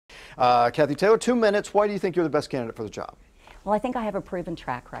Kathy Taylor, 2 minutes. Why do you think you're the best candidate for the job? Well, I think I have a proven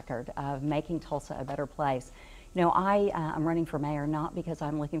track record of making Tulsa a better place. You know, I'm running for mayor not because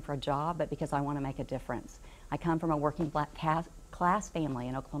I'm looking for a job, but because I want to make a difference. I come from a working class family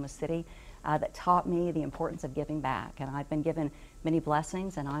in Oklahoma City that taught me the importance of giving back. And I've been given many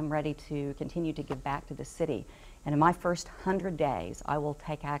blessings, and I'm ready to continue to give back to the city. And in my first 100 days, I will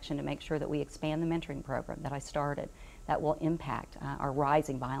take action to make sure that we expand the mentoring program that I started that will impact our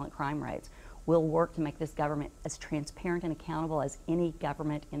rising violent crime rates. We'll work to make this government as transparent and accountable as any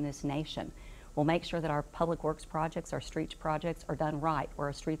government in this nation. We'll make sure that our public works projects, our streets projects are done right, where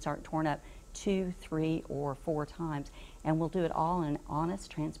our streets aren't torn up 2, 3, or 4 times. And we'll do it all in an honest,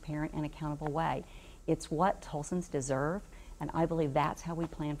 transparent, and accountable way. It's what Tulsans deserve, and I believe that's how we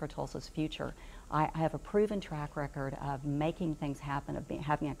plan for Tulsa's future. I have a proven track record of making things happen, of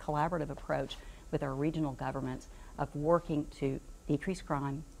having a collaborative approach with our regional governments, of working to decrease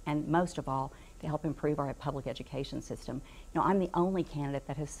crime, and most of all, to help improve our public education system. You know, I'm the only candidate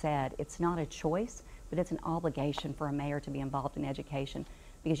that has said it's not a choice, but it's an obligation for a mayor to be involved in education,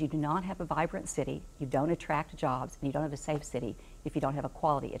 because you do not have a vibrant city, you don't attract jobs, and you don't have a safe city if you don't have a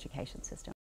quality education system.